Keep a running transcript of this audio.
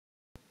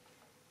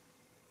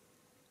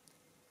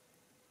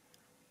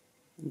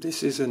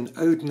This is an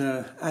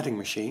Odhner adding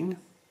machine.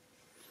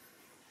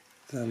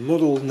 The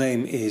model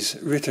name is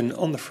written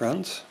on the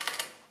front.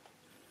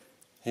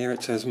 Here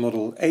it says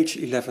model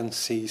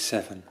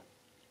H11C7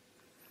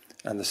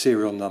 and the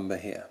serial number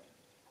here.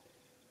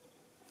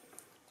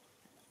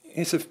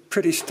 It's a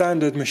pretty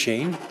standard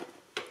machine.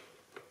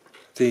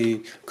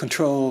 The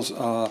controls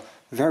are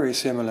very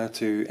similar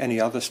to any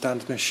other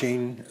standard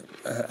machine,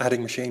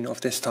 adding machine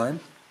of this time.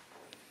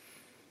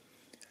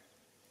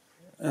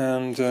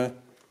 And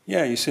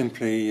yeah, you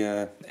simply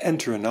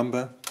enter a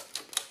number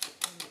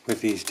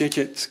with these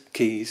digit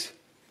keys,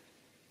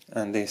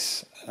 and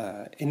this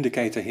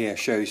indicator here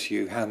shows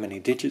you how many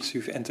digits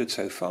you've entered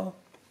so far.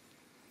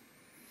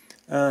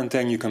 And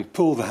then you can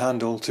pull the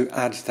handle to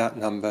add that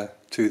number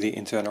to the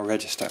internal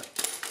register.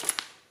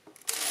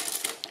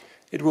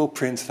 It will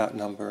print that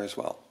number as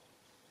well.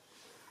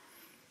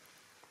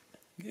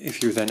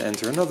 If you then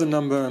enter another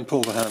number and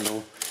pull the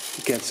handle,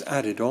 it gets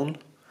added on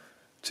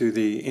to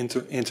the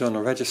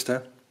internal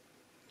register,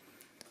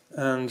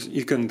 and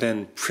you can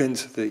then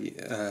print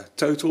the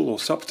total or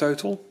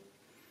subtotal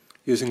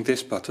using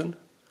this button.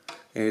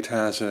 It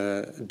has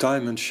a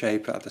diamond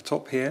shape at the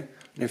top here,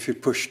 and if you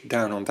push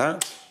down on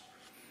that,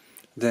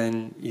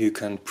 then you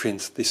can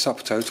print the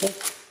subtotal.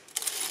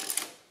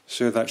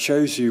 So that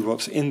shows you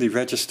what's in the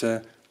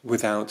register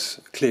without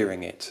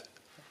clearing it.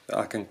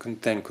 I can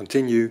then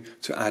continue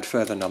to add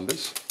further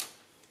numbers.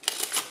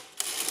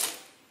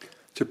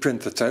 To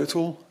print the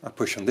total, I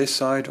push on this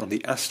side on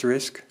the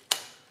asterisk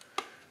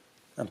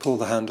and pull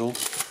the handle.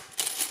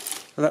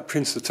 And that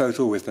prints the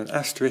total with an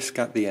asterisk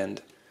at the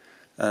end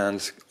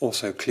and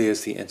also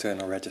clears the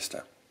internal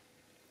register.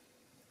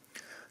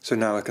 So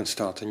now I can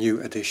start a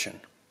new addition.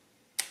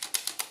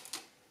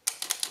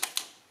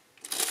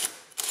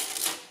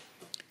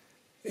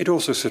 It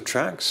also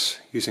subtracts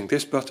using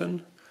this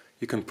button.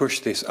 You can push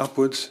this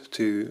upwards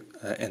to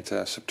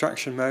enter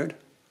subtraction mode.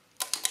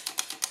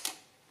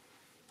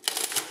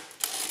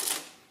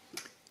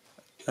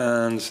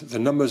 And the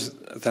numbers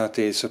that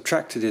is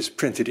subtracted is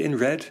printed in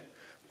red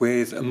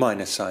with a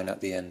minus sign at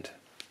the end.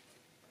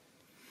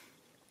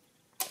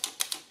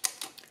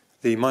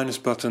 The minus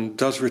button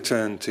does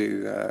return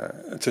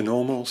to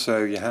normal,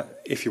 so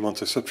if you want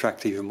to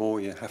subtract even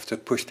more, you have to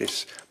push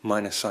this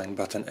minus sign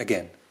button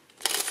again.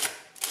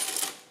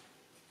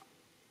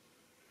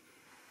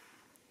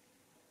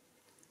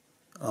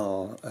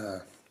 I'll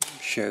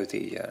show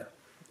the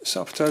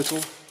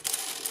subtotal.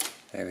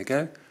 There we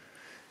go.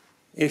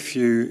 If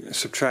you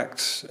subtract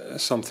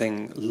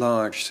something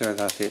large so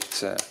that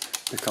it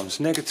becomes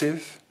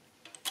negative,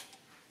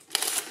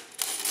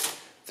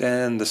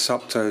 then the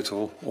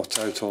subtotal or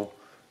total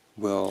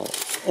will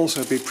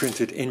also be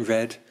printed in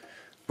red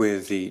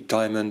with the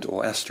diamond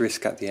or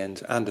asterisk at the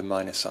end and a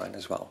minus sign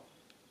as well.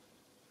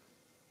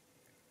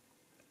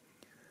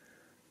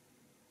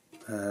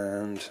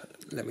 And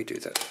let me do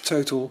that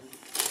total.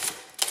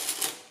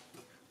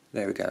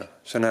 There we go.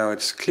 So now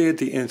it's cleared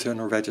the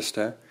internal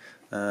register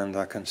and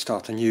I can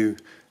start a new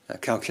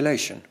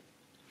calculation.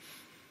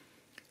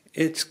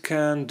 It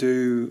can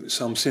do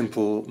some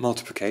simple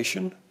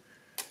multiplication.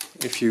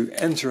 If you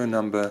enter a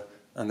number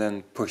and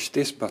then push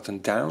this button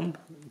down,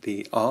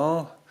 the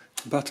R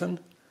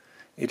button,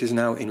 it is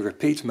now in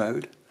repeat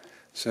mode.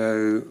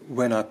 So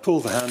when I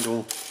pull the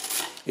handle,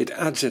 it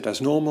adds it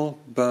as normal,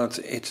 but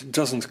it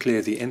doesn't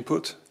clear the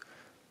input.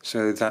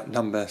 So that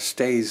number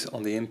stays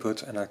on the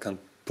input and I can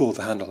pull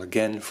the handle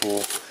again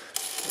for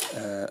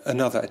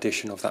another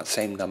addition of that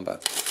same number.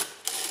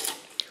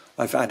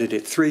 I've added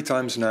it 3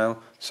 times now,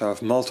 so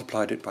I've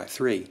multiplied it by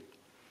 3.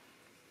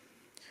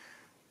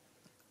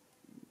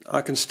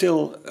 I can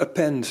still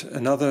append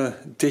another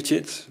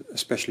digit,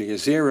 especially a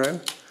 0,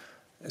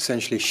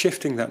 essentially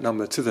shifting that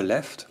number to the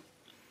left.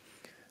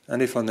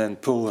 And if I then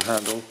pull the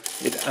handle,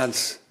 it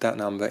adds that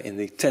number in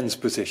the tens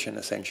position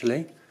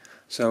essentially.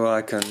 So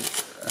I can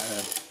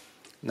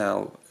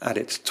now add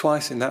it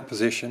twice in that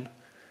position,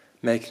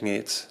 making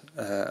it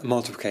a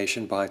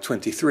multiplication by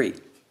 23.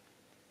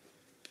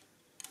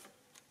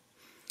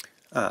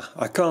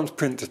 I can't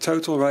print the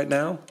total right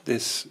now.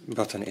 This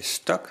button is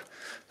stuck.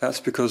 That's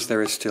because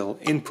there is still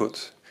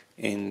input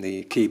in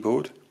the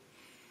keyboard.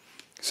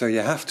 So you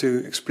have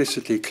to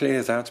explicitly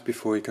clear that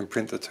before you can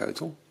print the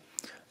total.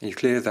 And you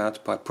clear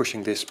that by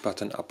pushing this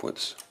button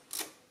upwards.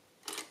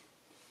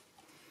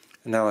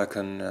 And now I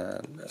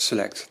can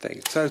select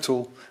the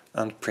total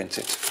and print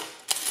it.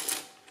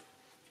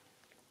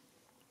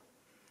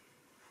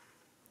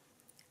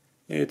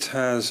 It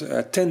has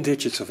 10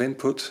 digits of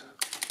input,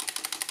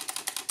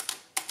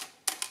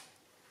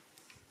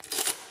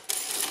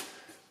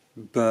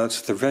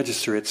 but the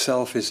register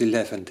itself is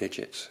 11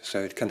 digits, so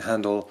it can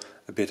handle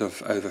a bit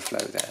of overflow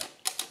there.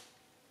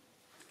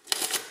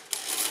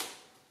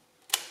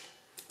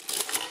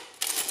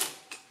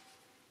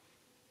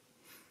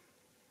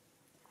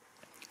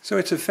 So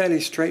it's a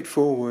fairly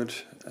straightforward,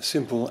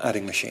 simple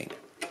adding machine.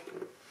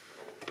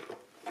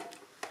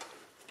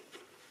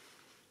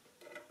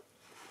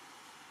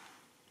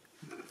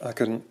 I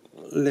can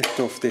lift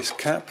off this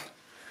cap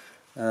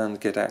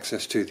and get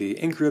access to the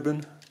ink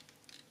ribbon.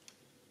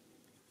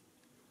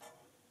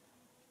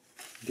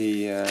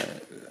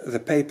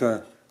 The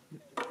paper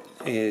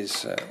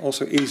is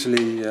also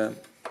easily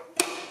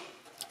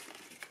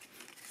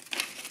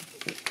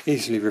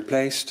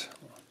replaced.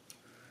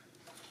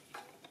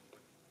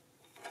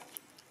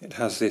 It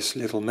has this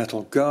little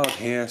metal guard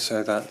here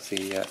so that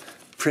the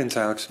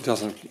printout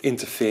doesn't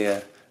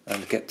interfere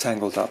and get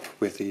tangled up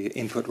with the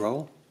input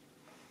roll.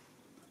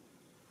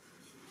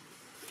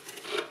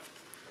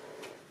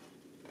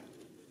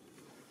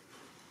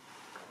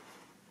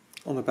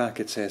 On the back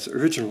it says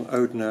original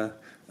Odhner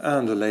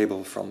and a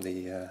label from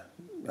the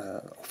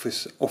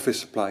office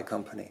supply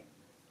company.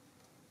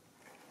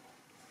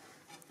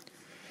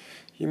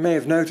 You may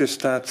have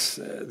noticed that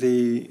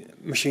the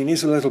machine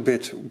is a little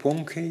bit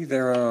wonky.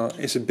 There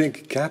is a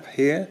big gap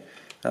here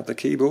at the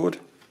keyboard,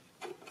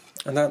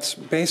 and that's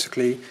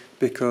basically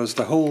because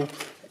the whole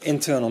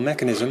internal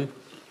mechanism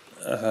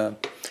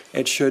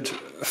it should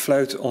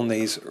float on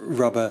these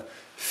rubber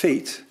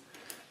feet.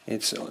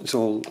 It's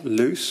all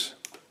loose.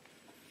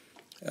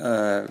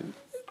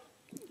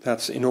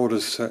 That's in order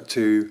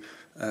to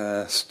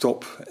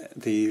stop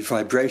the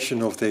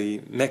vibration of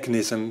the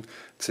mechanism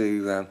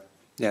to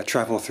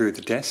travel through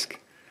the desk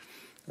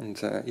and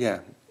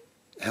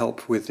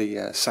help with the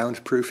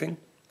soundproofing.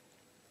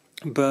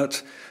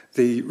 But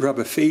the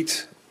rubber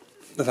feet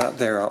that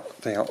they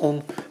are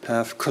on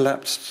have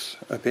collapsed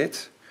a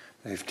bit.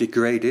 They've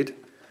degraded.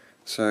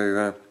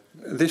 So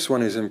this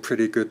one is in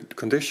pretty good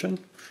condition,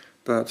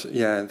 but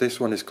this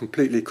one is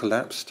completely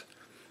collapsed.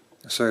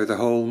 So the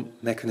whole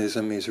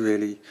mechanism is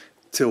really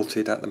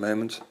tilted at the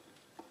moment,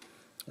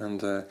 and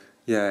the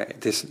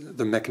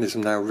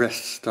mechanism now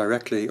rests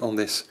directly on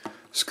this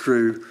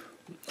screw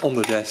on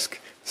the desk,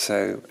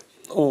 so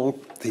all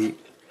the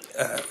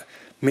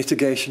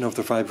mitigation of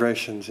the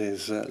vibrations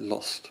is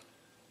lost.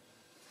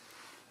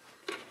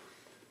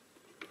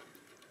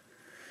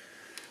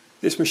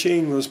 This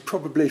machine was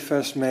probably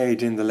first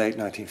made in the late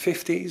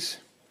 1950s.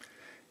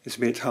 It's a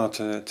bit hard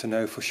to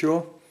know for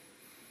sure.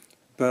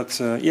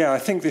 But I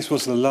think this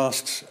was the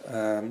last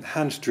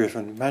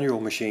hand-driven manual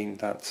machine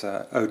that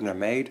Odhner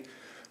made.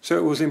 So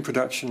it was in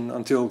production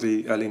until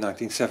the early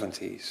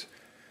 1970s.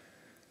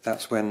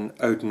 That's when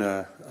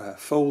Odhner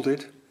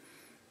folded.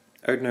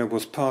 Odhner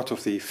was part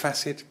of the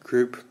Facet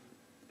group,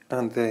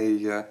 and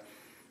they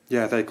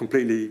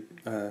completely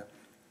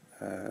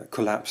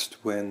collapsed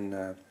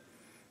when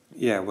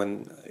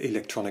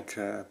electronic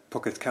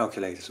pocket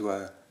calculators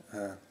were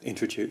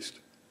introduced.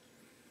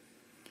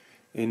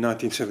 In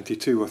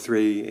 1972 or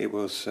 3 it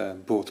was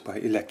bought by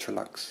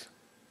Electrolux.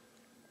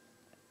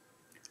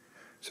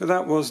 So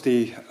that was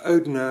the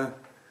Odhner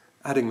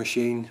adding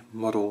machine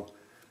model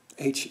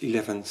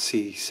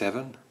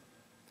H11C7.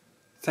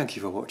 Thank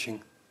you for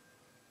watching.